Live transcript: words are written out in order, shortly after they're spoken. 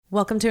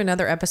Welcome to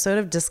another episode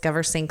of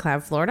Discover St.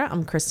 Cloud, Florida.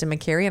 I'm Kristen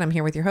McCary, and I'm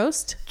here with your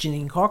host,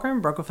 Janine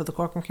Corcoran, broker for the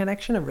Corcoran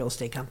Connection, a real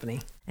estate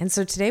company. And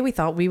so today we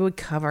thought we would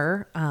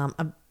cover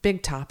a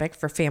big topic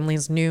for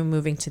families new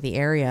moving to the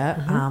area,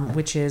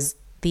 which is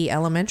the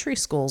elementary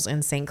schools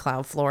in St.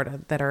 Cloud, Florida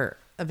that are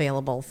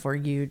available for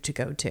you to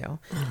go to.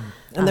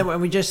 And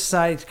then we just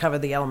decided to cover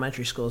the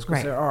elementary schools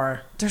because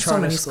there's so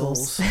many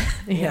schools.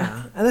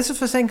 Yeah. And this is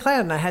for St.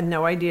 Cloud, and I had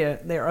no idea.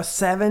 There are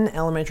 7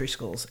 elementary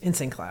schools in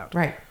St. Cloud.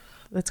 Right.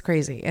 That's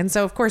crazy. And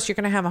so, of course, you're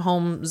going to have a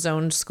home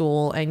zoned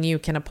school, and you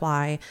can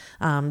apply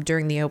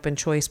during the open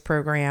choice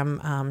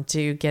program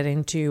to get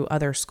into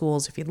other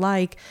schools if you'd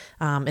like.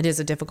 It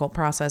is a difficult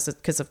process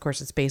because, of course,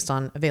 it's based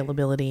on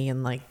availability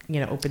and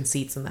open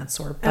seats and that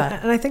sort of.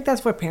 And I think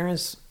that's where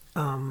parents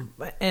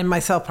and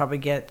myself probably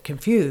get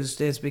confused,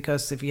 is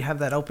because if you have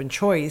that open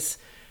choice,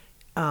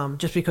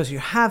 just because you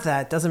have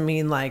that doesn't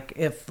mean, like,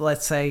 if,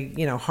 let's say,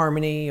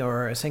 Harmony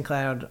or St.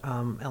 Cloud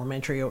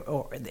Elementary,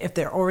 or if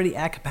they're already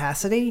at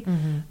capacity,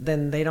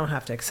 then they don't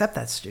have to accept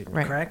that student,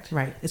 correct?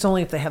 Right. It's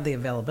only if they have the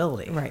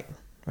availability. Right.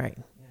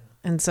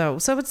 And so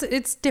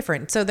it's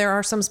different. So there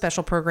are some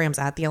special programs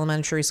at the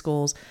elementary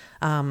schools,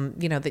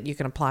 that you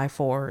can apply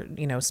for,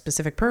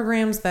 specific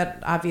programs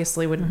that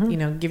obviously would,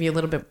 give you a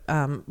little bit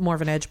more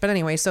of an edge. But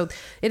anyway, so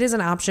it is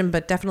an option,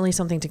 but definitely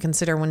something to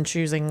consider when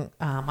choosing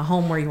a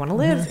home where you want to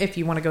live. If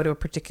you want to go to a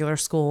particular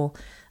school,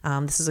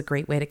 this is a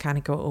great way to kind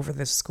of go over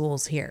the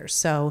schools here.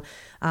 So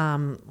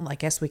I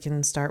guess we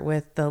can start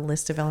with the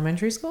list of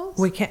elementary schools.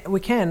 We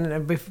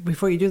can.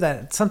 Before you do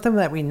that, something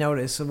that we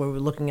noticed when we were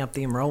looking up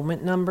the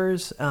enrollment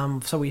numbers.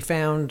 So we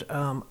found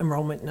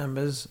enrollment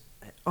numbers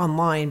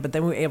online, but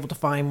then we were able to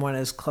find one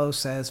as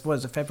close as, what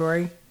is it,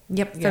 February?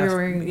 Yep,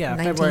 February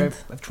 19th. February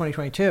of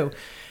 2022.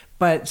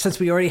 But since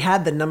we already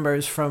had the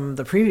numbers from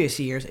the previous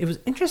years, it was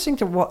interesting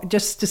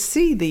just to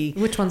see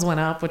which ones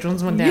went up, which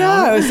ones went down.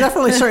 Yeah, it was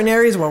definitely certain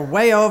areas were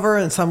way over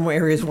and some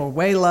areas were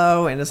way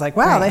low. And it's like,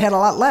 wow, They had a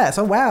lot less.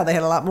 Oh, wow, they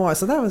had a lot more.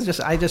 So that was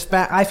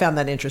I found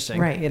that interesting.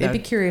 Right. I'd be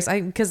curious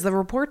because the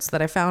reports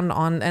that I found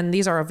and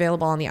these are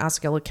available on the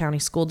Osceola County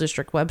School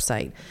District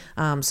website.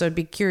 So I'd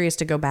be curious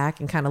to go back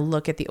and kind of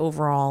look at the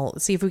overall,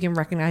 see if we can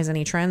recognize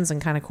any trends and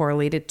kind of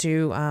correlate it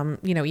to,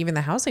 even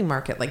the housing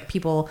market, like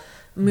people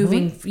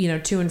moving,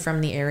 to and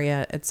from the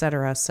area, et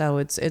cetera. So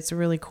it's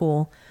really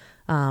cool,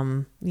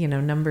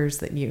 numbers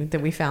that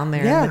we found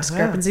there, and the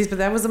discrepancies. But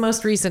that was the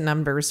most recent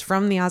numbers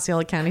from the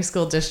Osceola County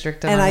School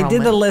District. And I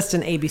did the list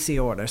in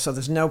ABC order, so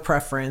there's no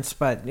preference.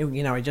 But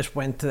I just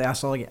went to the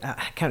Osceola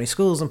County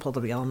Schools and pulled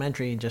up the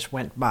elementary and just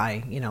went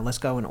by, let's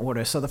go in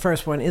order. So the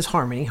first one is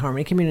Harmony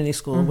Community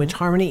School, which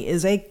Harmony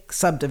is a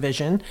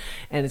subdivision,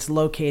 and it's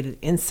located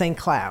in St.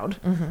 Cloud.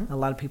 A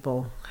lot of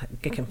people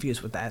get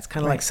confused with that. It's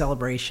kind of like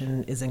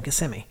Celebration is in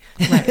Kissimmee.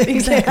 Right,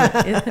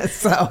 exactly.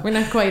 So we're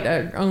not quite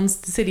our own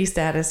city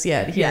status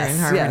yet here in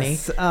Harmony.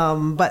 Yes.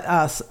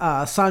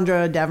 But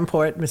Sandra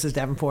Davenport, Mrs.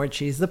 Davenport,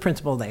 she's the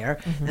principal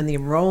there, and the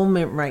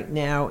enrollment right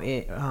now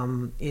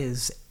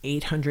is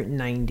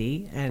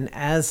 890, and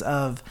as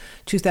of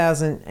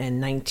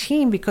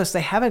 2019, because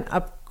they haven't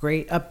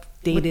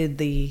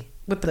updated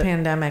with the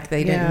pandemic,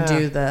 they didn't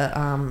do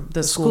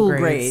the school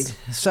grade.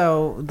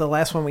 So the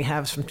last one we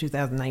have is from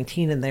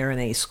 2019, and they're in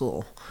A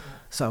school.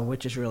 So,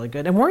 which is really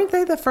good. And weren't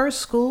they the first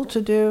school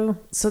to do?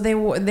 So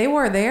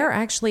they're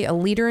actually a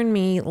Leader in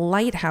Me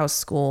Lighthouse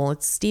School.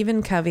 It's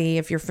Stephen Covey.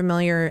 If you're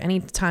familiar, any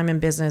time in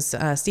business,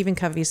 Stephen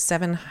Covey's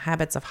 7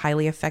 Habits of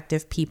Highly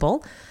Effective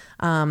People.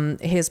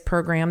 His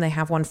program, they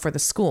have one for the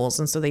schools.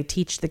 And so they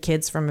teach the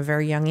kids from a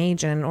very young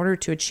age. And in order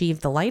to achieve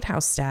the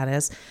lighthouse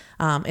status,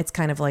 it's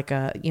kind of like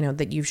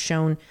that you've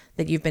shown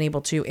that you've been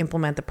able to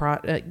implement the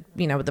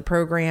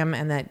program,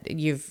 and that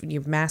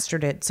you've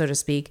mastered it, so to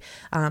speak.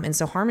 And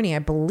so Harmony, I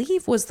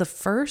believe, was the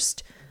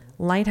first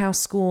lighthouse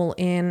school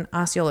in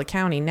Osceola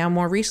County. Now,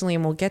 more recently,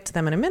 and we'll get to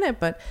them in a minute,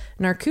 but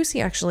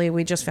Narcoossee, actually,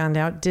 we just found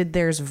out, did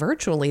theirs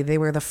virtually. They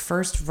were the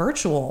first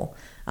virtual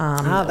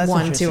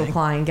one to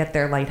apply and get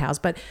their lighthouse.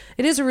 But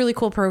it is a really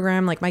cool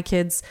program. Like my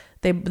kids,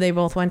 they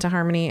both went to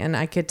Harmony, and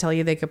I could tell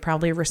you they could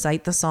probably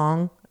recite the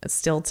song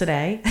still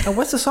today. Oh,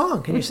 what's the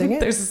song? Can you sing it?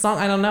 There's a song.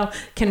 I don't know.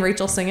 Can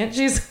Rachel sing it?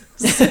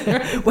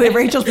 Wait,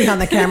 Rachel's behind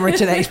the camera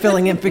today,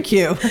 filling in for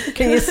Q.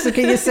 Can you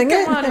sing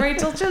it? Come on,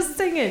 Rachel, just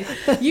sing it.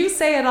 You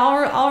say it.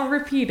 I'll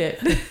repeat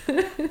it.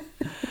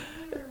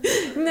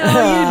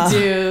 No, you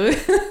do.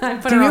 I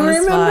put her on the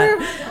spot. No,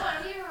 I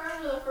didn't even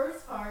remember the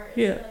first part.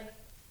 Yeah.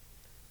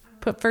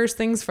 Put first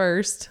things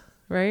first,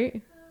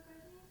 right?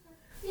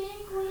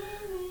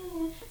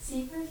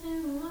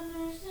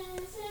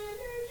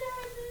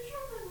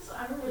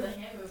 I remember the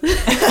hand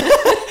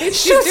movement.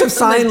 She's some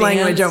sign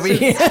language over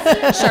here.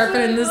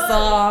 Sharpening the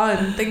saw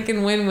and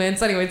thinking win-win.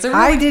 So anyway,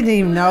 I didn't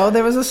even know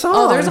there was a song.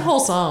 Oh, there's a whole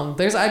song.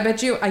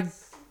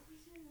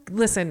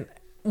 Listen,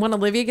 when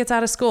Olivia gets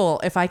out of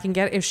school,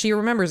 if she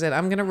remembers it,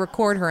 I'm going to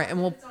record her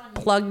and we'll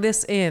plug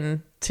this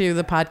in to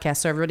the podcast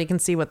so everybody can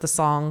see what the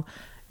song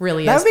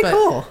really That is. would be But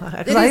cool.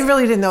 Because it I is-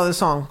 really didn't know the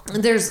song.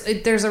 there's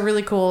a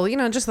really cool,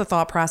 just the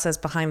thought process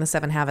behind the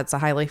 7 habits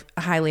of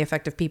highly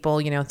effective people,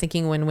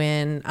 thinking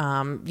win-win,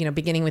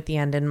 beginning with the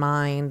end in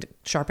mind,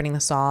 sharpening the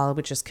saw,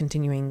 which is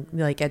continuing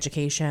like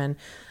education,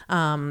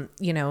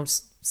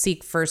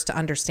 seek first to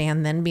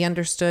understand, then be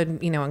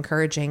understood,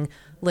 encouraging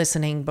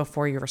listening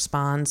before you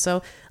respond.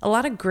 So a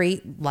lot of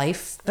great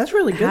life. That's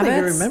really good that you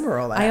habits. remember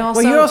all that. I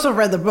also, well, you also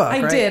read the book,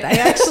 I right? did. I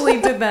actually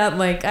did that.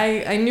 Like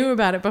I knew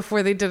about it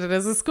before they did it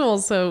as a school.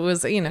 So it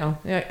was, I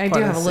do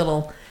have a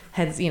little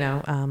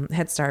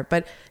head start,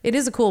 but it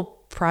is a cool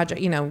project,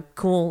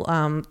 cool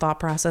thought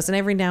process. And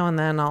every now and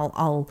then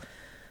I'll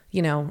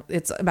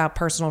it's about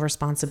personal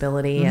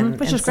responsibility and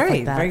which and is stuff great.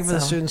 like that. Great for the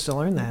So- students to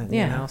learn that.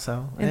 Yeah.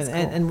 So It's cool.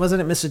 and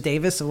wasn't it Mr.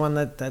 Davis the one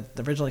that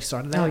originally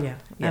started that? Oh yeah,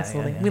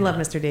 absolutely. We love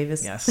Mr.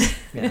 Davis. Yes.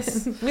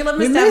 Yes. We love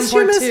We Miss miss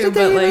you, Davenport too,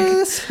 but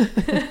Davis.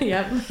 like,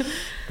 yep.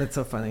 That's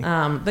so funny.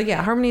 But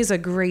yeah, Harmony's a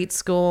great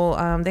school.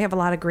 They have a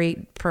lot of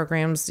great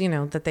programs,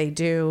 that they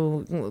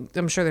do.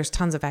 I'm sure there's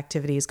tons of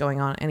activities going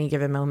on at any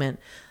given moment.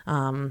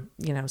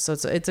 So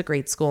it's a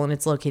great school, and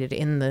it's located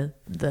in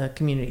the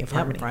community of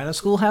Harmony. Yep, right on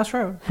Schoolhouse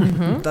Road.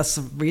 That's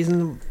the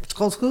reason it's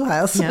called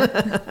Schoolhouse.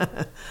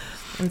 Yeah.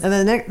 And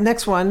then the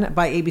next one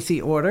by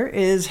ABC order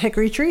is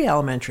Hickory Tree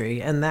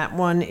Elementary, and that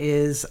one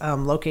is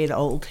located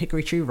Old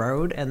Hickory Tree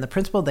Road, and the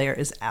principal there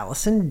is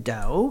Allison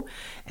Doe,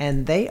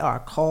 and they are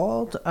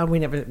called. We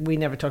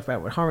never talked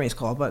about what Harmony is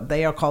called, but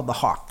they are called the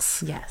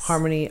Hawks. Yes.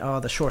 Harmony are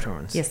the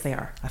Shorthorns. Yes, they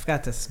are. I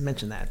forgot to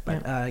mention that,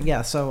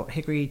 but so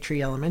Hickory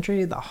Tree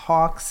Elementary, the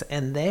Hawks,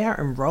 and their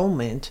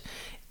enrollment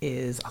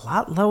is a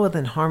lot lower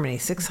than Harmony,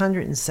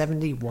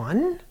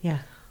 671. Yeah.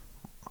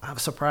 I'm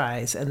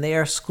surprised. And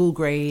their school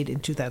grade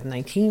in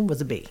 2019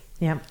 was a B.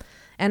 Yeah.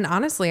 And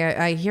honestly,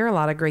 I hear a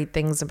lot of great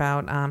things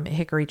about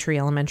Hickory Tree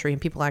Elementary and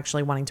people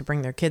actually wanting to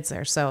bring their kids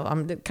there. So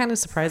I'm kind of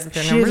surprised that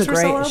their numbers are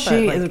so low.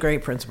 She is a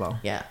great principal.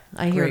 Yeah,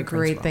 I hear Great great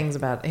principal. things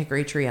about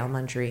Hickory Tree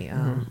Elementary.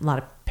 A lot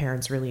of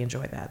parents really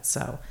enjoy that.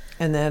 So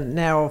And then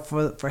now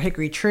for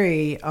Hickory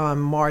Tree, on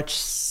March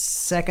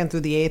 2nd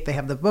through the 8th, they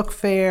have the book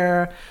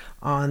fair.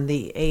 On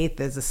the 8th,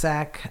 there's a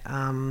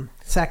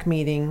SAC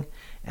meeting.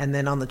 And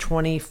then on the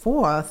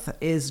 24th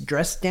is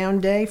Dress Down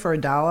Day for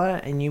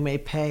 $1, and you may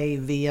pay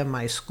via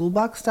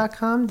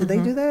myschoolbox.com. Did they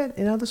do that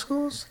in other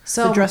schools?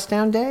 So- the Dress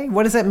Down Day?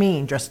 What does that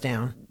mean, Dress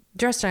Down?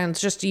 dress down, it's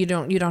just you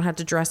don't have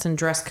to dress in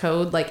dress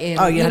code like in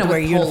You have to wear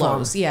with a uniform.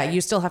 polos. Yeah, you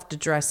still have to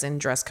dress in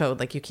dress code.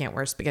 Like you can't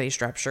wear spaghetti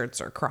strap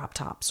shirts or crop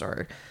tops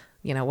or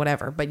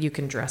whatever, but you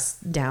can dress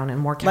down in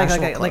more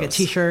casual Like a clothes.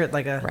 t-shirt,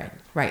 like a...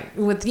 Right.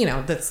 With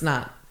that's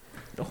not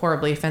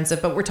horribly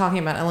offensive, but we're talking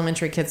about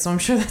elementary kids, so I'm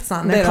sure that's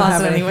not in They their don't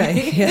have closet anyway.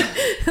 anything, yeah.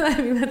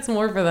 I mean, that's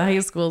more for the high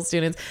school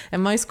students.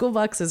 And My School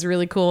Bucks is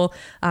really cool.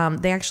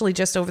 They actually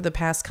just over the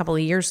past couple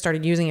of years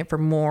started using it for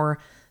more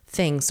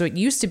things. So it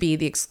used to be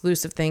the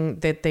exclusive thing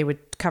that they would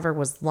cover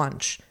was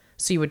lunch.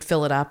 So you would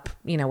fill it up,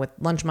 with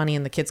lunch money,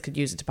 and the kids could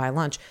use it to buy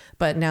lunch.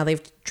 But now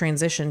they've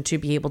transitioned to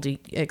be able to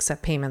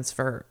accept payments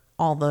for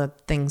all the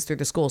things through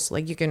the school. So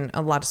like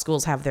a lot of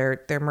schools have their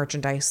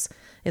merchandise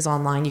is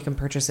online. You can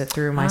purchase it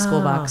through My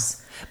School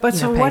Bucks. But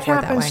so pay what for it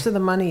that happens way. to the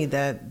money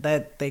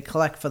that they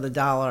collect for the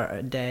 $1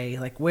 a day?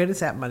 Like, where does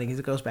that money? Because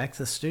it goes back to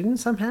the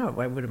students somehow.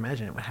 I would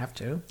imagine it would have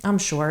to. I'm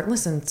sure.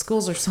 Listen,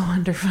 schools are so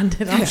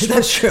underfunded. I'm sure,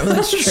 That's true.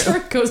 That's I'm true. sure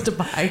it goes to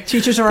buy.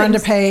 Teachers are things.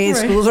 underpaid.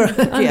 Right. Schools are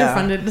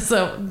underfunded.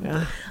 So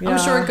Yeah. I'm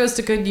sure it goes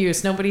to good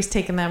use. Nobody's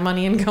taking that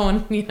money and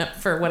going,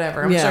 for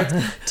whatever. I'm Yeah. sure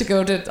it's to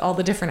go to all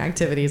the different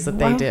activities that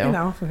they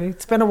do.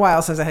 It's been a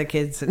while since I had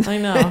kids in, I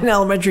know. in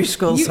elementary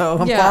school, so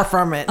I'm far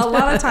from it. A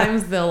lot of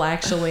times they'll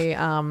actually,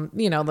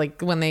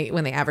 like when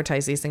they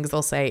advertise these things,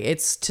 they'll say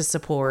it's to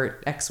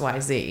support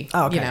XYZ.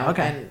 Oh, okay,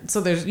 okay. And so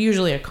there's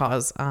usually a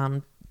cause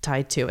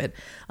tied to it,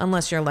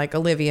 unless you're like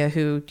Olivia,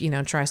 who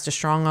tries to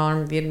strong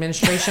arm the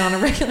administration on a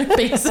regular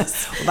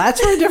basis. Well, that's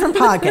for a different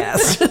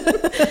podcast.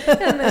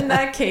 And in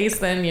that case,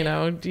 then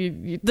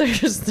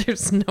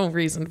there's no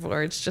reason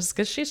for it. It's just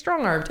because she's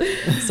strong armed.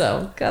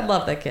 So God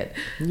love that kid.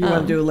 You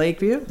want to do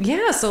Lakeview?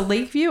 Yeah, so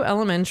Lakeview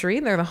Elementary,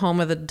 they're the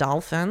home of the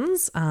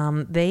Dolphins.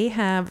 They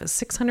have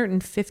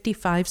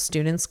 655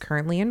 students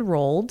currently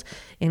enrolled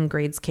in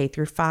grades K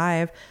through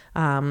 5.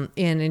 And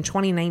in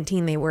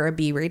 2019, they were a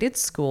B-rated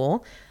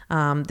school.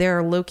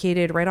 They're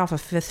located right off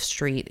of 5th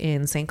Street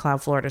in St.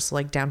 Cloud, Florida, so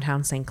like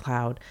downtown St.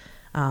 Cloud.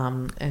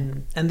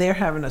 And they're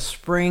having a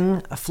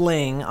spring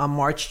fling on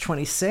March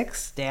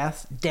 26th,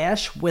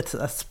 dash with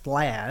a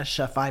splash,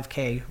 a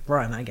 5K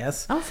run, I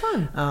guess. oh,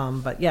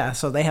 fun. But yeah,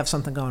 so they have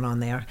something going on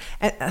there.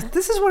 And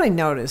this is what I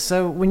noticed.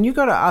 So when you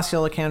go to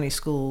Osceola County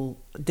School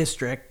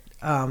District,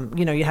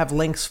 you have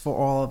links for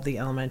all of the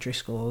elementary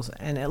schools,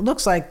 and it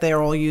looks like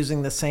they're all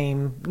using the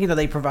same,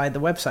 they provide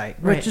the website,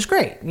 Right. which is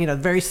great,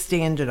 very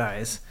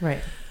standardized. Right.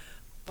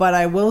 But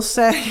I will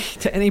say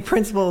to any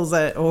principals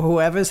or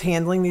whoever's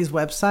handling these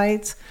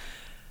websites,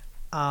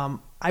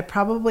 I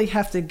probably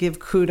have to give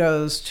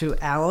kudos to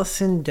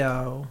Allison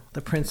Doe,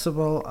 the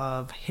principal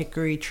of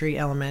Hickory Tree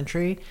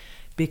Elementary,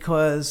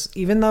 because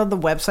even though the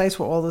websites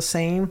were all the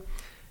same,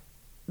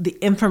 the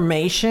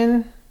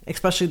information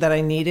especially that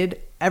I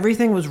needed,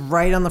 everything was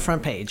right on the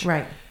front page.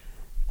 Right.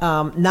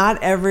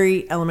 Not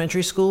every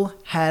elementary school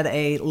had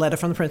a letter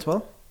from the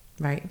principal.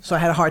 Right. So I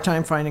had a hard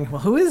time finding,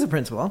 well, who is the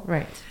principal?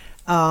 Right.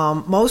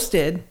 Most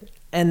did.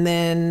 And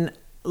then,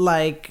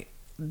 like,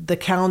 the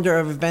calendar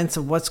of events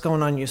of what's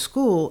going on in your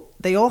school,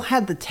 they all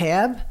had the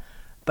tab,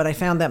 but I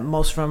found that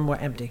most of them were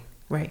empty.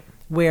 Right.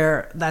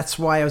 Where that's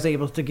why I was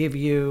able to give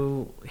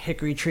you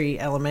Hickory Tree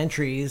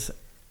Elementary's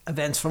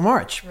events for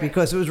March,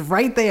 because it was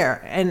right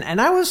there.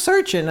 And I was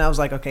searching, and I was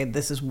like, okay,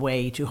 this is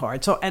way too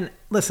hard. So, and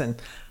listen,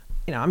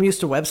 you know, I'm used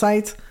to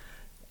websites.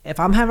 If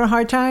I'm having a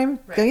hard time,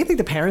 don't you think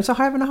the parents are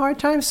having a hard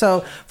time? So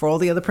for all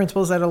the other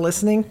principals that are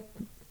listening,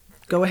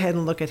 go ahead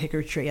and look at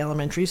Hickory Tree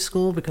Elementary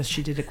School, because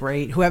she did a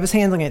great, whoever's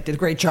handling it did a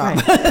great job.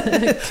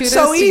 Kudos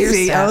So to your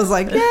easy. staff. I was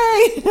like,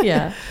 yay.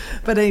 Yeah.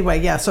 But anyway,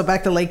 yeah, so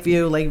back to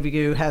Lakeview.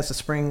 Lakeview has a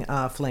spring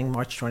fling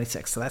March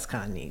 26th, so that's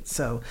kind of neat.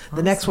 So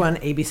the next one,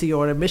 ABC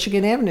Order,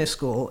 Michigan Avenue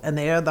School, and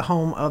they are the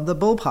home of the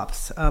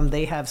Bullpups.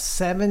 They have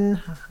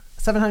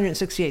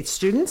 768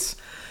 students.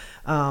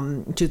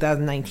 In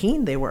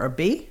 2019, they were a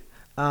B.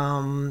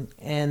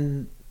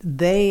 And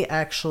they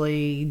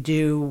actually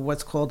do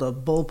what's called a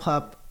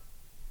Bullpup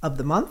of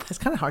the month. It's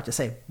kind of hard to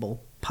say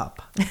bullpup.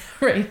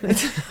 Right.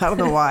 I don't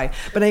know why,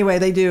 but anyway,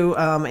 they do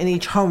in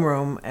each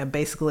homeroom.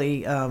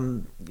 Basically,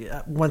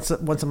 once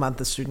a month,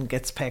 the student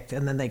gets picked,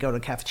 and then they go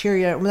to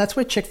cafeteria. And that's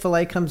where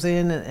Chick-fil-A comes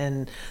in,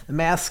 and the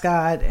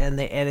mascot, and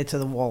they add it to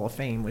the Wall of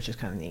Fame, which is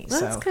kind of neat.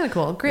 That's So, kind of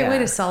cool. Great way yeah.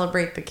 to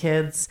celebrate the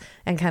kids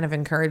and kind of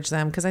encourage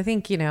them, because I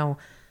think, you know,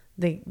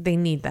 they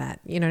need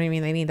that. You know what I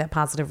mean? They need that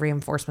positive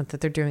reinforcement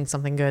that they're doing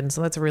something good. And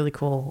so that's a really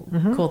cool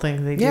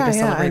thing they do to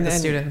celebrate the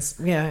students.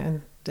 Yeah,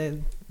 and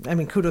I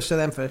mean, kudos to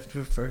them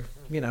for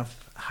you know,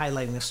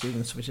 highlighting the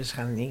students, which is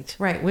kind of neat.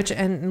 Right.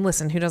 And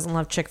listen, who doesn't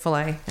love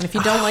Chick-fil-A? And if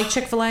you don't like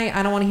Chick-fil-A,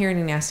 I don't want to hear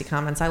any nasty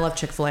comments. I love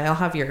Chick-fil-A. I'll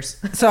have yours.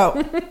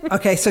 So,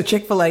 okay, so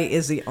Chick-fil-A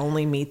is the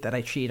only meat that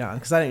I cheat on,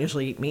 because I don't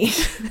usually eat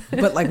meat.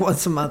 But like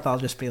once a month, I'll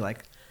just be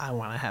like, I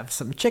want to have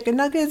some chicken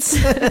nuggets,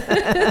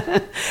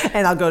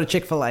 and I'll go to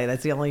Chick-fil-A.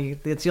 That's the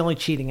only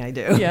cheating I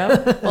do.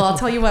 Yeah. Well, I'll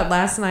tell you what,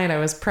 last night I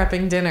was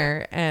prepping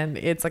dinner, and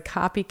it's a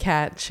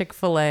copycat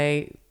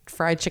Chick-fil-A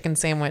fried chicken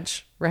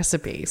sandwich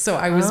recipe. So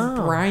I was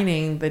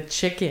brining the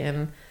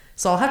chicken.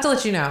 So I'll have to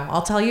let you know.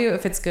 I'll tell you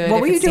if it's good. What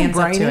if were it you doing, stands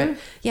up to brining? it.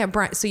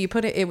 Yeah, so you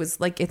put it. It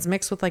was like, it's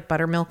mixed with like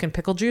buttermilk and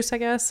pickle juice, I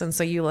guess. And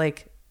so you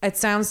like. It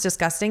sounds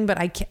disgusting, but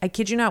I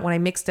kid you not. When I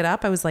mixed it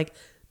up, I was like,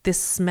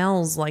 this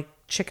smells like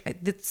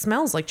It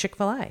smells like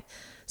Chick-fil-A.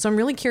 So I'm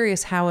really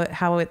curious how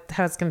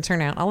it's going to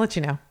turn out. I'll let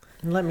you know.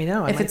 Let me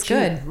know. If it's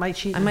good. Might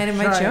cheat. I might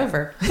invite you Try it.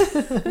 over.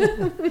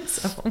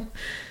 So,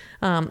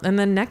 and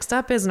then next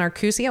up is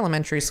Narcoossee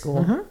Elementary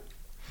School. Mm-hmm.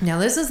 Now,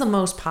 this is the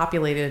most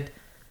populated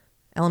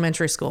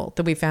elementary school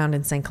that we found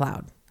in St.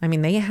 Cloud. I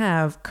mean,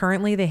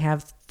 currently they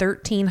have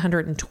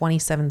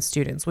 1,327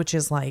 students, which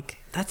is like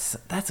That's a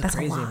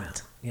crazy lot.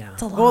 amount. Yeah.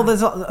 It's a lot.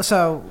 Well,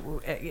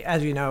 so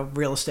as you know,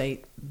 real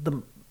estate,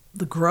 the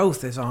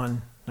growth is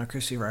on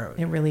Narcoossee Road.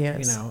 It really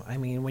is. You know, I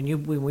mean,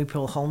 when we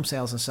pull home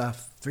sales and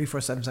stuff,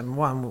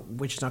 34771,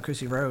 which is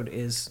Narcoossee Road,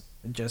 is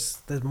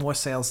just there's more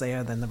sales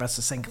there than the rest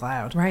of St.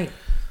 Cloud. Right.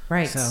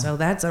 So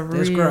that's a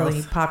there's really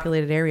growth.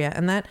 populated area.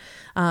 And that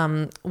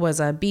was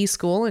a B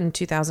school in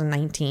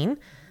 2019.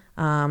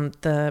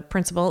 The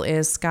principal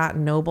is Scott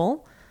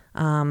Noble.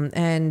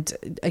 And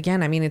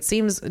again, I mean, it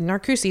seems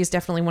Narcoossee is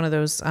definitely one of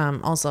those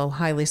also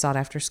highly sought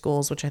after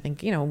schools, which I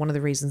think, you know, one of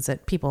the reasons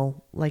that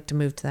people like to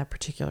move to that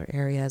particular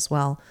area as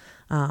well.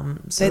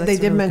 So They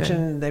did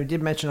really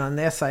mention on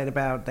their site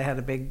about they had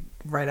a big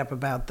write up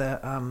about the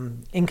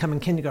incoming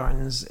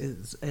kindergartens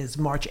is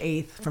March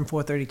 8th from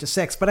 4:30 to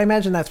 6. But I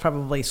imagine that's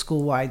probably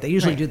school wide. They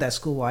usually do that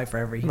school wide for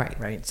every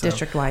right so,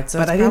 district wide. So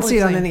but it's I didn't see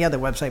it on probably any other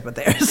website but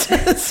theirs.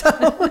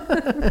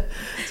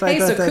 Hey,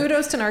 so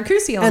kudos to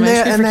Narcoossee and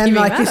Elementary for then keeping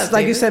like that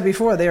like you updated. said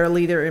before, they're a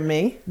leader in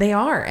me. They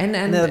are. And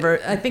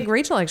I think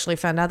Rachel actually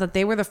found out that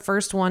they were the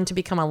first one to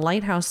become a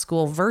lighthouse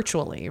school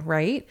virtually,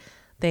 right?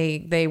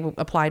 They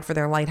applied for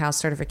their lighthouse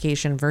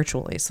certification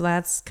virtually. So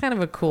that's kind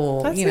of a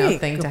cool, That's neat. neat.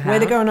 Thing to Way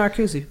have. to go,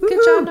 Narcoossee. Good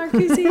job,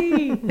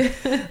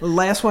 Narcoossee. The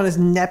last one is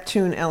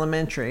Neptune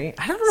Elementary.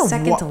 I don't know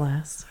Second to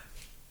last.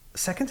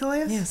 Second to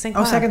last? Yeah, St. Oh,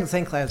 Cloud. second to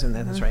St. Cloud's in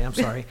there. That's right. I'm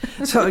sorry.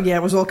 So, yeah,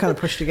 it was all kind of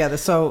pushed together.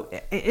 So,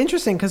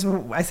 interesting, because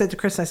I said to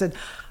Chris, I said,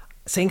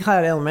 St.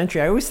 Cloud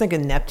Elementary, I always think of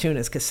Neptune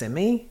as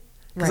Kissimmee,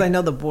 because Right. I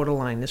know the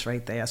borderline is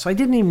right there. So, I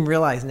didn't even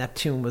realize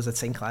Neptune was at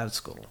St. Cloud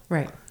School.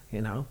 Right.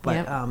 You know, but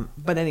Yep.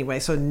 but anyway,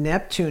 so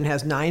Neptune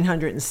has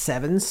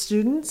 907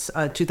 students.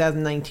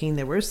 2019,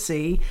 they were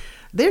C.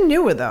 They're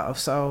newer though,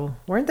 so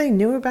weren't they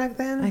newer back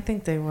then? I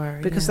think they were.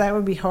 Because yeah. that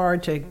would be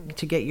hard to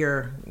get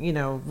your, you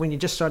know, when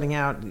you're just starting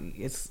out.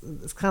 It's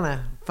kind of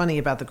funny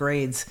about the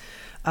grades.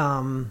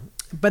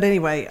 But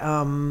anyway,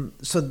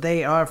 so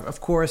they are, of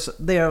course,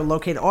 they are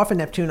located off of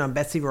Neptune on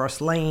Betsy Ross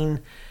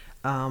Lane.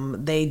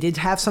 They did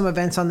have some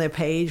events on their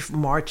page,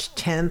 March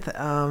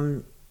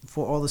 10th.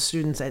 For all the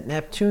students at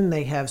Neptune,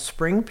 they have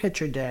Spring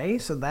Picture Day,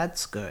 so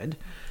that's good.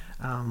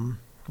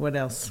 What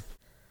else?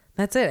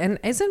 That's it. And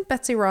isn't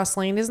Betsy Ross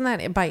Lane, isn't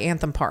that by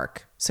Anthem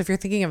Park? So if you're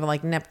thinking of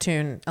like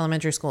Neptune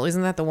Elementary School,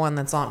 isn't that the one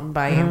that's on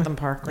by Anthem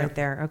Park right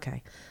there?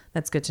 Okay.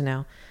 That's good to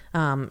know.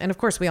 And of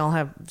course, we all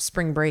have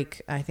spring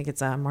break. I think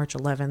it's March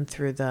 11th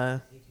through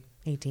the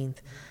 18th.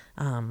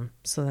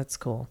 So that's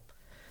cool.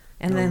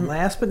 And then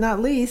last but not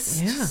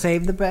least, Yeah.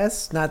 save the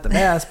best, not the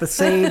best, but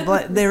save.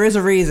 There is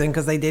a reason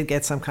because they did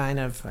get some kind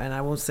of, and I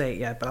won't say it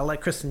yet, but I'll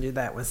let Kristen do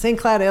that with St.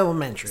 Cloud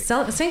Elementary.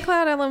 St.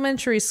 Cloud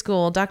Elementary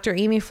School, Dr.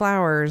 Amy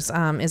Flowers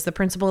is the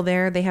principal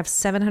there. They have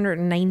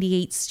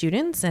 798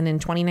 students, and in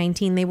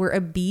 2019, they were a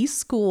B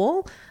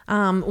school.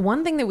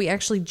 One thing that we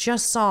actually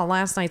just saw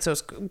last night, so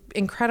it's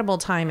incredible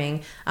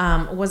timing,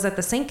 was that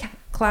the St.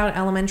 Cloud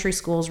Elementary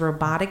School's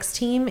robotics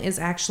team is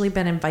actually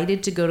been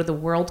invited to go to the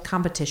world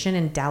competition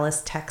in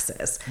Dallas,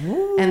 Texas.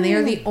 Ooh. And they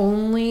are the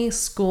only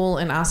school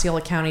in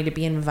Osceola County to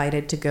be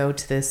invited to go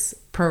to this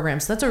program.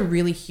 So that's a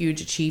really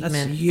huge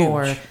achievement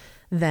for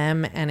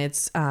them, and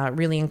it's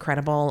really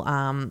incredible.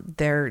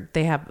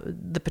 They have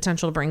the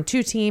potential to bring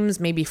 2 teams,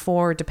 maybe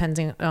 4,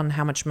 depending on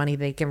how much money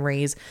they can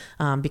raise,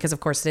 because of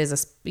course it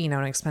is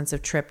an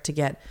expensive trip to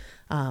get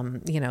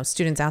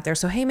students out there.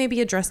 So hey, maybe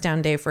a dress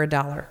down day for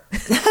 $1.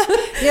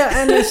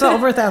 Yeah, and it's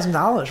over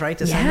 $1,000, right?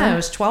 To send them? It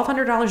was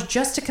 $1,200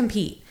 just to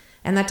compete.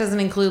 And that doesn't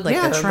include the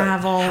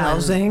travel,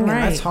 housing, and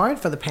that's hard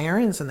for the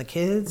parents and the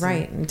kids.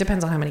 Right. It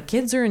depends on how many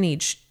kids are in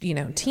each,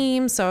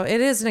 team. So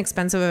it is an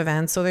expensive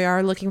event. So they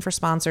are looking for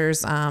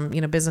sponsors,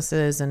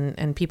 businesses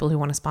and people who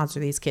want to sponsor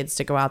these kids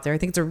to go out there. I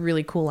think it's a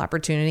really cool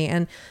opportunity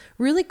and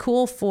really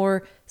cool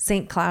for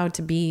St. Cloud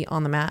to be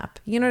on the map.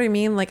 You know what I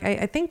mean? Like,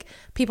 I think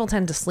people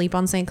tend to sleep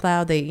on St.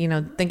 Cloud. They,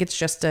 think it's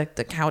just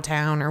the cow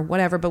town or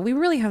whatever, but we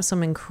really have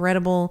some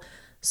incredible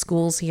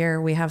schools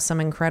here. We have some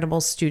incredible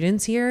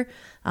students here,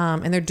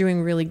 and they're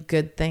doing really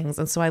good things.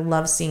 And so I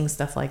love seeing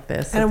stuff like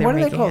this. And what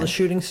do they call the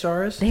Shooting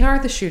Stars? They are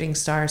the Shooting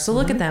Stars. So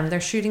look at them. They're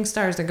shooting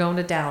stars. They're going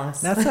to Dallas.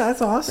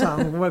 That's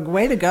awesome.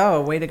 Way to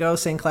go. Way to go,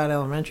 St. Cloud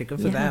Elementary.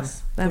 Good for them.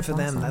 Good for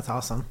them. That's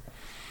awesome.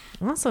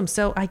 Awesome.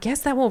 So I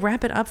guess that will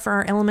wrap it up for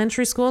our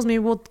elementary schools. Maybe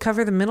we'll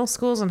cover the middle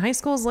schools and high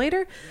schools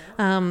later.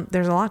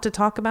 There's a lot to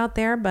talk about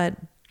there, but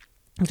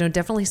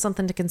definitely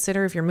something to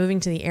consider if you're moving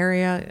to the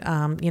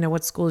area,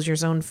 what schools you're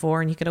zoned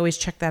for. And you could always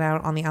check that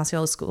out on the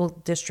Osceola School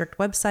District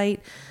website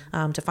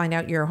to find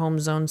out your home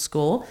zone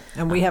school.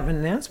 And we have an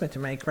announcement to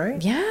make,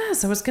 right?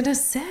 Yes, I was going to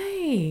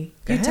say.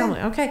 You tell me.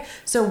 Okay.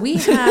 So we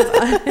have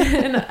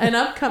an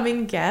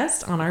upcoming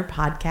guest on our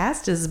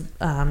podcast is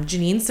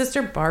Janine's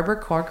sister,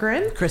 Barbara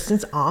Corcoran.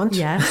 Kristen's aunt.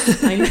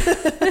 Yes. I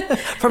know.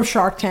 From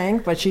Shark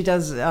Tank, but she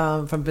does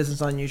from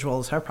Business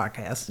Unusual is her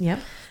podcast. Yep.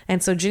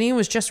 And so Janine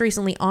was just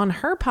recently on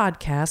her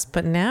podcast,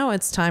 but now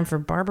it's time for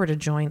Barbara to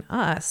join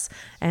us.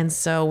 And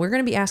so we're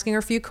going to be asking her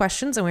a few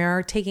questions, and we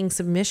are taking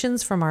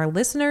submissions from our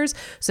listeners.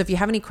 So if you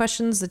have any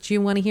questions that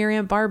you want to hear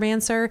Aunt Barb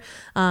answer,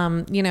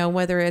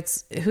 whether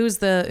it's who was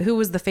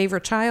the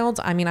favorite child.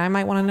 I mean, I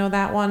might want to know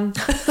that one.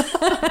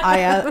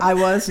 I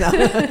was. No.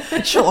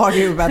 She'll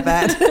argue about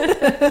that.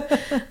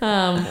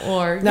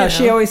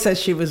 She always says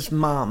she was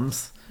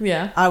mom's.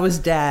 Yeah. I was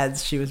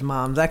dad's. She was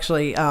mom's.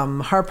 Actually,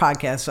 her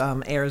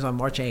podcast airs on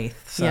March 8th.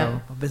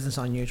 So Business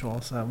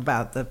Unusual. So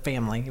about the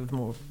family. It was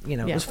more,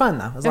 it was fun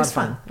though. It was a lot of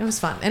fun. It was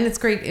fun. And it's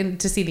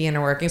great to see the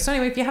inner working. So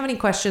anyway, if you have any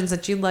questions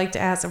that you'd like to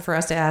ask and for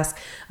us to ask,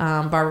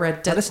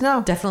 Barbara, let us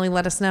know. Definitely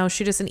let us know.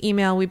 Shoot us an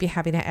email. We'd be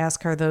happy to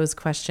ask her those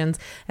questions.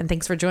 And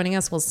thanks for joining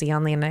us. We'll see you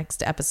on the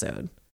next episode.